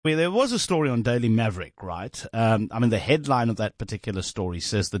Well, there was a story on Daily Maverick, right? The headline of that particular story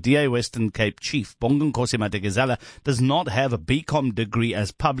says the DA Western Cape chief, Bonginkosi Madikizela, does not have a BComm degree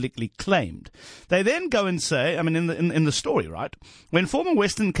as publicly claimed. They then go and say, in the story, right? When former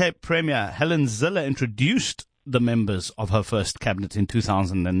Western Cape Premier Helen Zille introduced the members of her first cabinet in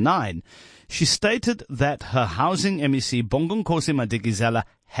 2009, she stated that her housing MEC, Bonginkosi Madikizela,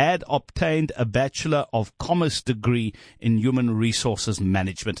 had obtained a Bachelor of Commerce degree in Human Resources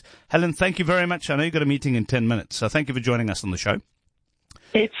Management. Helen, thank you very much. I know you've got a meeting in 10 minutes, so thank you for joining us on the show.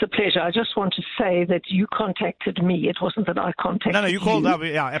 It's a pleasure. I just want to say that you contacted me. It wasn't that I contacted you. No, you called up.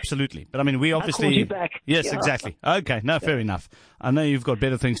 Yeah, absolutely. But we obviously... I called you back. Yes, yeah. Exactly. Okay, no, fair enough. I know you've got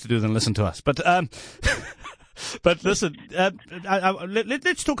better things to do than listen to us. But But listen,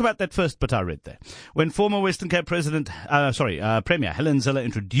 let's talk about that first bit I read there. When former Western Cape Premier Helen Zille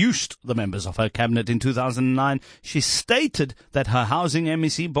introduced the members of her cabinet in 2009, she stated that her housing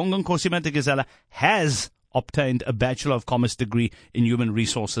MEC, Bonginkosi Madikizela, has obtained a Bachelor of Commerce degree in Human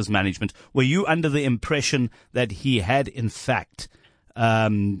Resources Management. Were you under the impression that he had, in fact,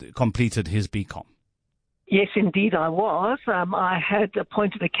 completed his BComm? Yes, indeed, I was. I had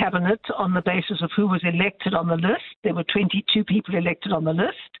appointed a cabinet on the basis of who was elected on the list. There were 22 people elected on the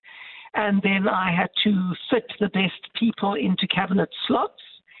list. And then I had to fit the best people into cabinet slots.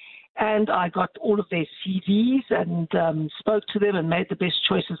 And I got all of their CVs and spoke to them and made the best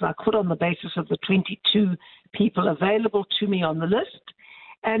choices I could on the basis of the 22 people available to me on the list.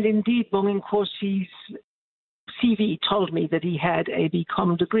 And indeed, Bonginkosi's CV told me that he had a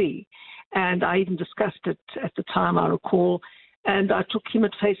BComm degree. And I even discussed it at the time, I recall, and I took him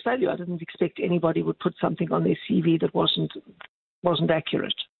at face value. I didn't expect anybody would put something on their CV that wasn't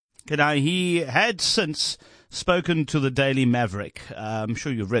accurate. Now, he had since spoken to the Daily Maverick. I'm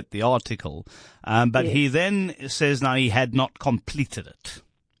sure you've read the article. But yes. He then says now he had not completed it.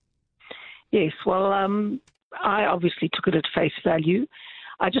 Yes, well, I obviously took it at face value.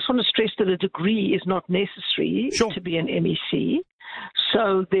 I just want to stress that a degree is not necessary to be an MEC.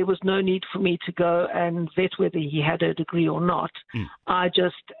 So there was no need for me to go and vet whether he had a degree or not. I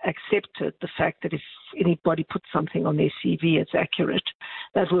just accepted the fact that if anybody puts something on their CV, it's accurate.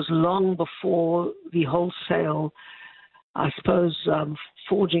 That was long before the wholesale, I suppose,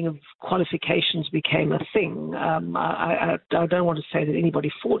 forging of qualifications became a thing. I don't want to say that anybody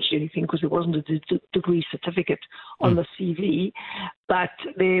forged anything because there wasn't a degree certificate on the CV, but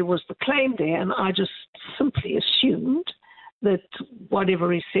there was the claim there, and I just simply assumed that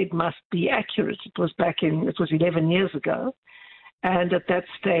whatever is said must be accurate. It was 11 years ago. And at that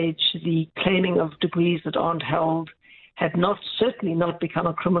stage, the claiming of degrees that aren't held had certainly not become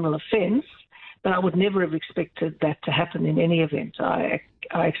a criminal offence, but I would never have expected that to happen in any event. I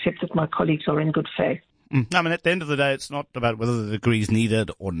accept that my colleagues are in good faith. At the end of the day, it's not about whether the degree is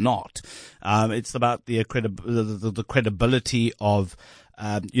needed or not. It's about the credibility of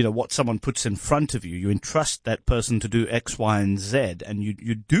what someone puts in front of you. You entrust that person to do X, Y, and Z, and you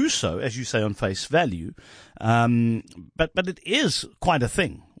do so, as you say, on face value. But it is quite a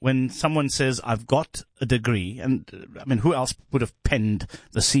thing when someone says, I've got a degree, and who else would have penned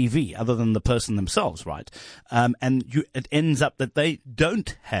the CV other than the person themselves, right? It ends up that they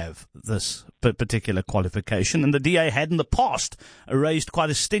don't have this particular qualification, and the DA had in the past raised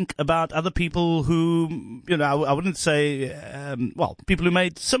quite a stink about other people who, I wouldn't say, people who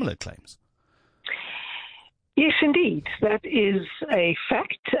made similar claims. Yes, indeed. That is a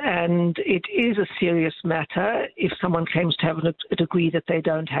fact, and it is a serious matter if someone claims to have a degree that they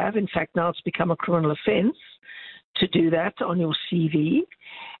don't have. In fact, now it's become a criminal offence to do that on your CV.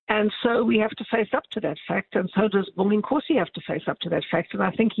 And so we have to face up to that fact, and so does Bonginkosi have to face up to that fact. And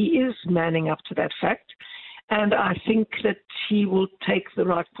I think he is manning up to that fact, and I think that he will take the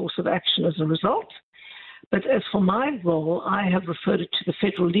right course of action as a result. But as for my role, I have referred it to the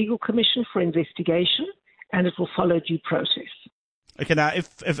Federal Legal Commission for investigation, and it will follow due process. Okay, now,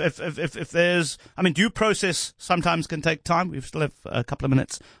 if there's, due process sometimes can take time. We still have a couple of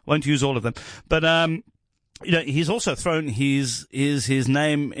minutes. Won't use all of them. But, he's also thrown his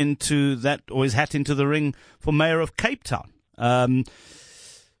name into that, or his hat into the ring for Mayor of Cape Town.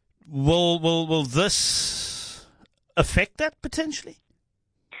 Will this affect that potentially?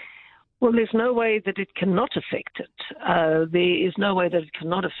 Well, there's no way that it cannot affect it. There is no way that it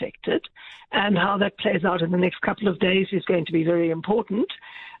cannot affect it. And how that plays out in the next couple of days is going to be very important.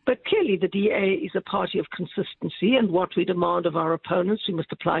 But clearly the DA is a party of consistency, and what we demand of our opponents, we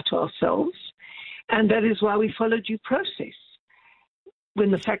must apply to ourselves. And that is why we follow due process.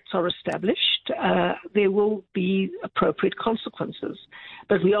 When the facts are established, there will be appropriate consequences.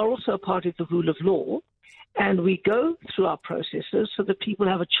 But we are also a party of the rule of law. And we go through our processes so that people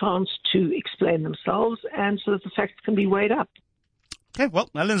have a chance to explain themselves and so that the facts can be weighed up. Okay, well,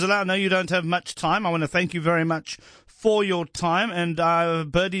 Helen Zille, I know you don't have much time. I want to thank you very much for your time. And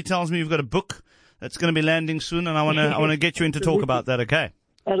Birdie tells me you've got a book that's going to be landing soon, and I want to get you in to talk about that, okay?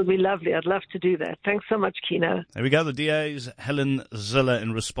 That'll be lovely. I'd love to do that. Thanks so much, Kieno. There we go. The DA's Helen Zille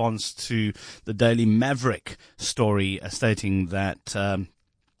in response to the Daily Maverick story stating that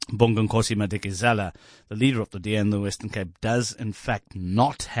Bonginkosi Madikizela, the leader of the DA in the Western Cape, does in fact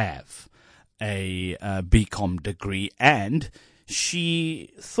not have a BComm degree, and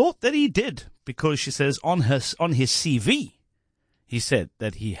she thought that he did because she says on his CV he said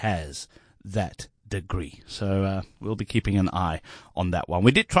that he has that degree. So we'll be keeping an eye on that one.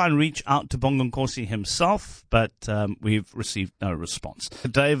 We did try and reach out to Bonginkosi himself, but we've received no response.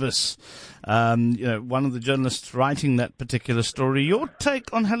 Davis, one of the journalists writing that particular story. Your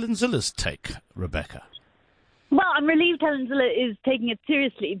take on Helen Zille's take, Rebecca? Well, I'm relieved Helen Zille is taking it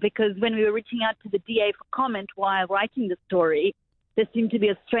seriously, because when we were reaching out to the DA for comment while writing the story, there seemed to be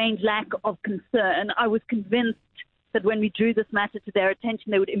a strange lack of concern. I was convinced that when we drew this matter to their attention,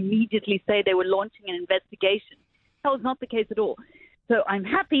 they would immediately say they were launching an investigation. That was not the case at all. So I'm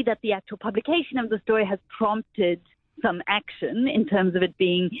happy that the actual publication of the story has prompted some action in terms of it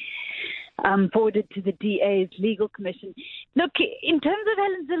being forwarded to the DA's legal commission. Look, in terms of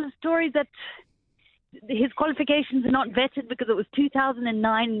Helen Zille's story, that his qualifications are not vetted because it was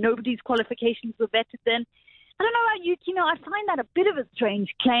 2009, nobody's qualifications were vetted then. I don't know about you, Kieno, I find that a bit of a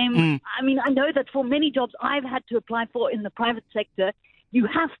strange claim. I mean, I know that for many jobs I've had to apply for in the private sector, you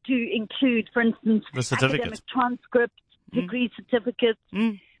have to include, for instance, academic transcripts, degree certificates.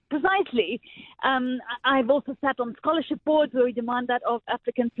 Precisely. I've also sat on scholarship boards where we demand that of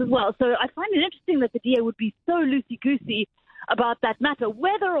applicants as well. So I find it interesting that the DA would be so loosey-goosey about that matter,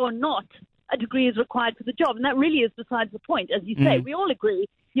 whether or not a degree is required for the job. And that really is besides the point. As you say, we all agree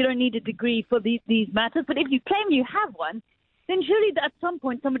you don't need a degree for these matters. But if you claim you have one, then surely at some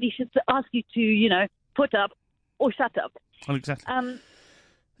point somebody should ask you to, put up or shut up. Well, exactly.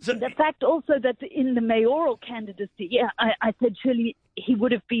 So the fact also that in the mayoral candidacy, I said surely he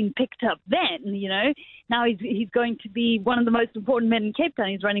would have been picked up then, Now he's going to be one of the most important men in Cape Town.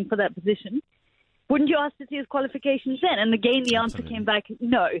 He's running for that position. Wouldn't you ask to see his qualifications then? And again, the answer came back,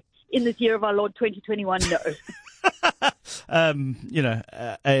 no. In this year of our Lord 2021, no.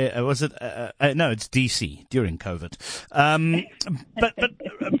 Was it? No, it's DC during COVID.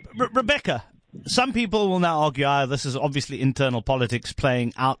 But Rebecca, some people will now argue, this is obviously internal politics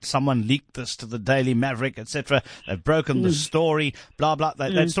playing out. Someone leaked this to the Daily Maverick, etc. They've broken the story, blah, blah,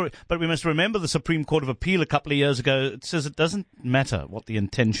 that story. But we must remember the Supreme Court of Appeal a couple of years ago, it says it doesn't matter what the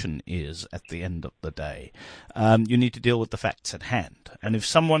intention is at the end of the day. You need to deal with the facts at hand. And if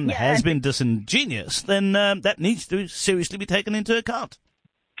someone has been disingenuous, then that needs to seriously be taken into account.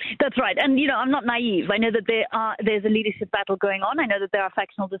 That's right. And, I'm not naive. I know that there's a leadership battle going on. I know that there are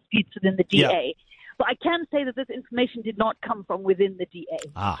factional disputes within the DA. Yeah. But I can say that this information did not come from within the DA.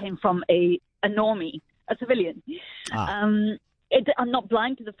 It came from a normie, a civilian. I'm not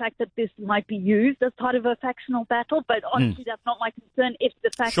blind to the fact that this might be used as part of a factional battle, but honestly, that's not my concern if the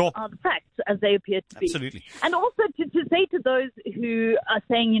facts are the facts as they appear to be. Absolutely. And also to say to those who are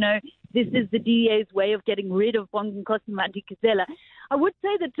saying, this is the DA's way of getting rid of Bonginkosi Madikizela, I would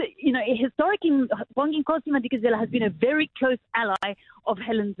say that, historically, Bonginkosi Madikizela has been a very close ally of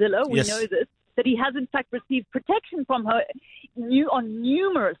Helen Zille. We know this. That he has in fact received protection from her on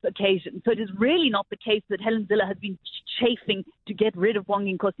numerous occasions. So it is really not the case that Helen Zille has been chafing to get rid of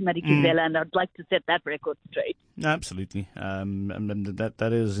Bonginkosi Madikizela, and I'd like to set that record straight. Absolutely. That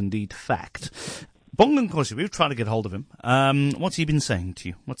is indeed fact. Bonginkosi, we've tried to get hold of him. What's he been saying to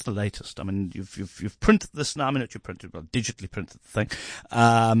you? What's the latest? I mean, you've printed this now. I mean, digitally printed the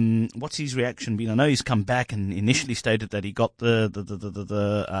thing. What's his reaction been? I know he's come back and initially stated that he got the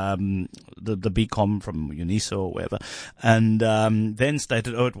BComm from UNISA or wherever, and then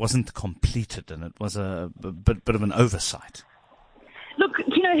stated, it wasn't completed and it was a bit of an oversight. Look,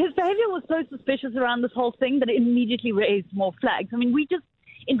 his behavior was so suspicious around this whole thing that it immediately raised more flags. I mean, we just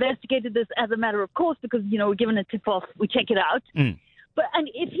investigated this as a matter of course because, we're given a tip-off, we check it out. And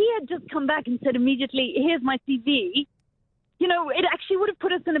if he had just come back and said immediately, here's my CV, it actually would have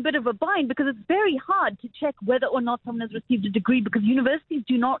put us in a bit of a bind because it's very hard to check whether or not someone has received a degree because universities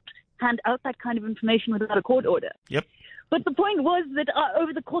do not hand out that kind of information without a court order. Yep. But the point was that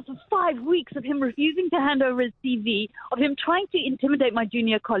over the course of 5 weeks of him refusing to hand over his CV, of him trying to intimidate my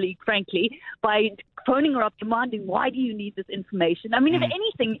junior colleague, frankly, by phoning her up, demanding, why do you need this information? I mean, if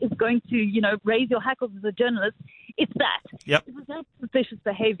anything is going to, raise your hackles as a journalist, it's that. Yep. It was that suspicious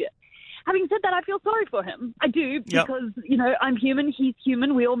behavior. Having said that, I feel sorry for him. I do, because, I'm human, he's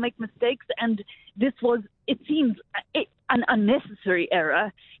human, we all make mistakes, and this was, it seems, an unnecessary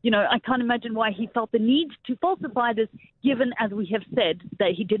error. I can't imagine why he felt the need to falsify this, given, as we have said,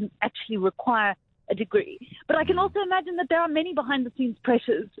 that he didn't actually require a degree. But I can also imagine that there are many behind-the-scenes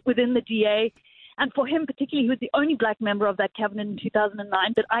pressures within the DA, and for him particularly, he was the only black member of that cabinet in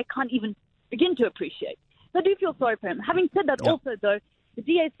 2009 that I can't even begin to appreciate. So I do feel sorry for him. Having said that, also, though, the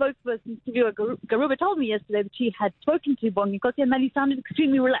DA spokesperson, Siviwa Garuba, told me yesterday that she had spoken to Bonginkosi and that he sounded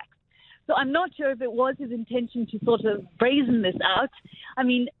extremely relaxed. So I'm not sure if it was his intention to sort of brazen this out. I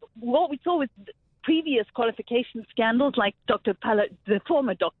mean, what we saw with previous qualification scandals, like the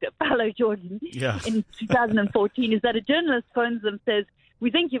former Dr. Paolo Jordan in 2014, is that a journalist phones them, says, "We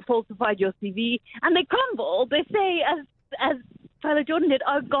think you've falsified your CV," and they crumble. They say, as Paolo Jordan did,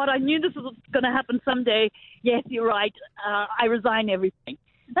 "Oh God, I knew this was going to happen someday. Yes, you're right. I resign everything."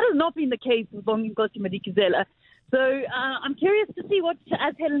 That has not been the case with Bonginkosi Madikizela. So I'm curious to see what,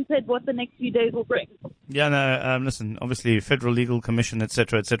 as Helen said, what the next few days will bring. Yeah, no, listen, obviously Federal Legal Commission, et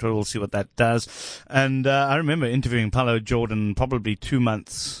cetera, we'll see what that does. And I remember interviewing Paolo Jordan probably 2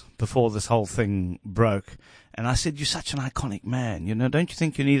 months before this whole thing broke. And I said, "You're such an iconic man, don't you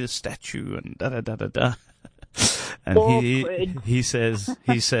think you need a statue?" And da-da-da-da-da. And he says,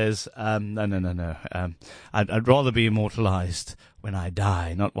 no. I'd rather be immortalized when I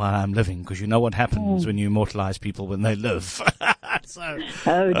die, not while I'm living, because you know what happens when you immortalize people when they live. So,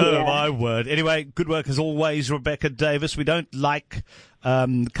 oh my word. Anyway, good work as always, Rebecca Davis. We don't like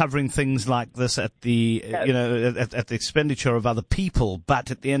covering things like this at the at the expenditure of other people,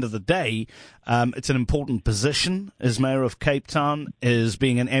 but at the end of the day, it's an important position as mayor of Cape Town, as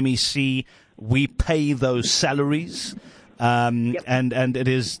being an MEC. We pay those salaries, and it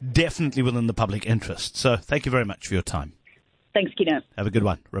is definitely within the public interest. So thank you very much for your time. Thanks, Kieno. Have a good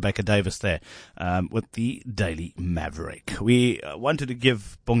one. Rebecca Davis there with the Daily Maverick. We wanted to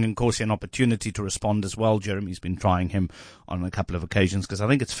give Bonginkosi an opportunity to respond as well. Jeremy's been trying him on a couple of occasions because I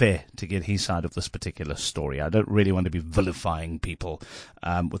think it's fair to get his side of this particular story. I don't really want to be vilifying people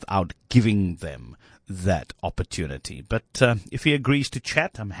without giving them that opportunity. But if he agrees to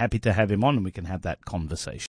chat, I'm happy to have him on and we can have that conversation.